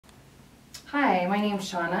Hi, my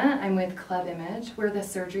name's Shauna. I'm with Club Image. We're the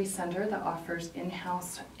surgery center that offers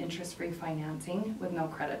in-house interest-free financing with no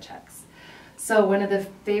credit checks. So one of the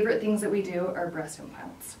favorite things that we do are breast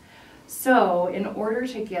implants. So in order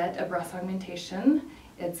to get a breast augmentation,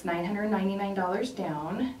 it's $999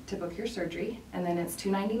 down to book your surgery, and then it's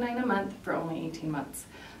 $299 a month for only 18 months.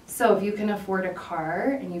 So if you can afford a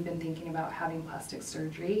car and you've been thinking about having plastic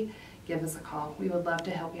surgery, give us a call. We would love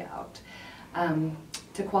to help you out.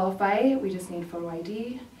 To qualify, we just need photo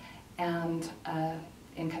ID and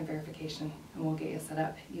income verification, and we'll get you set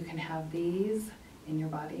up. You can have these in your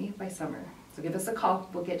body by summer. So give us a call.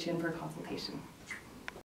 We'll get you in for a consultation.